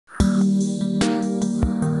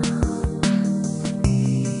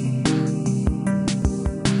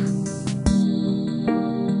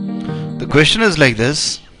question is like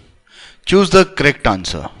this. Choose the correct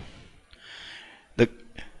answer.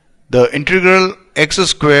 The integral x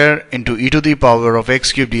square into e to the power of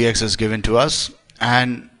x cube dx is given to us,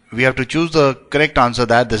 and we have to choose the correct answer,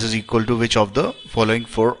 that this is equal to which of the following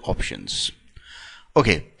four options.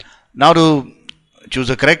 Okay, now to choose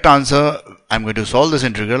the correct answer, I'm going to solve this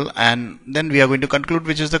integral and then we are going to conclude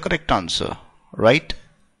which is the correct answer, right?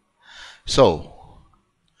 So,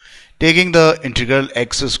 taking the integral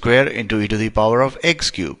x square into e to the power of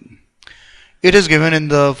x cube, it is given in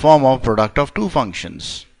the form of product of two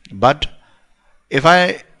functions. But if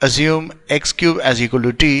I assume x cube as equal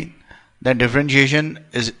to t, then differentiation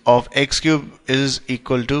of x cube is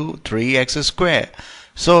equal to 3x square.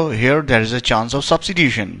 So here there is a chance of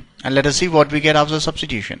substitution, and let us see what we get after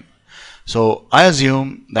substitution. So I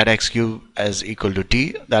assume that x cube is equal to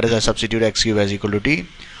t, that is I substitute x cube as equal to t.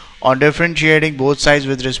 On differentiating both sides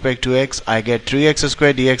with respect to x, I get 3x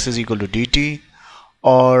square dx is equal to dt,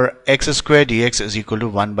 or x square dx is equal to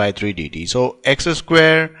 1 by 3 dt. So x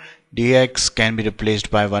square dx can be replaced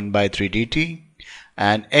by 1 by 3 dt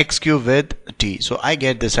and x cube with t. So I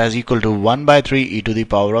get this as equal to 1 by 3 e to the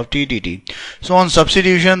power of t dt. So on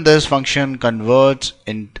substitution, this function converts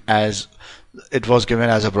in as it was given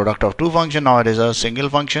as a product of two functions. Now it is a single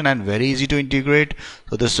function and very easy to integrate.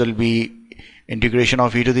 So this will be integration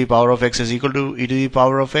of e to the power of x is equal to e to the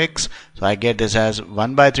power of x. So I get this as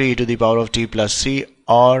 1 by 3 e to the power of t plus c,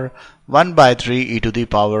 or 1 by 3 e to the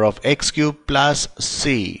power of x cube plus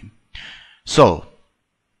c. So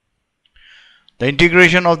the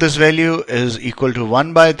integration of this value is equal to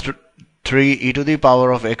 1 by 3 e to the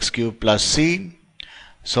power of x cube plus c.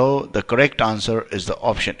 So the correct answer is the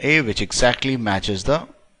option A, which exactly matches the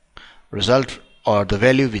result or the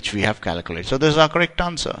value which we have calculated. So this is our correct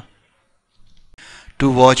answer. To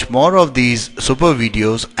watch more of these super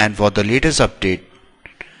videos and for the latest update,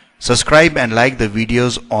 subscribe and like the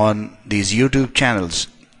videos on these YouTube channels,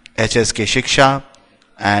 HSK Shiksha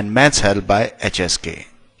and Maths Help by HSK.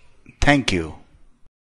 Thank you.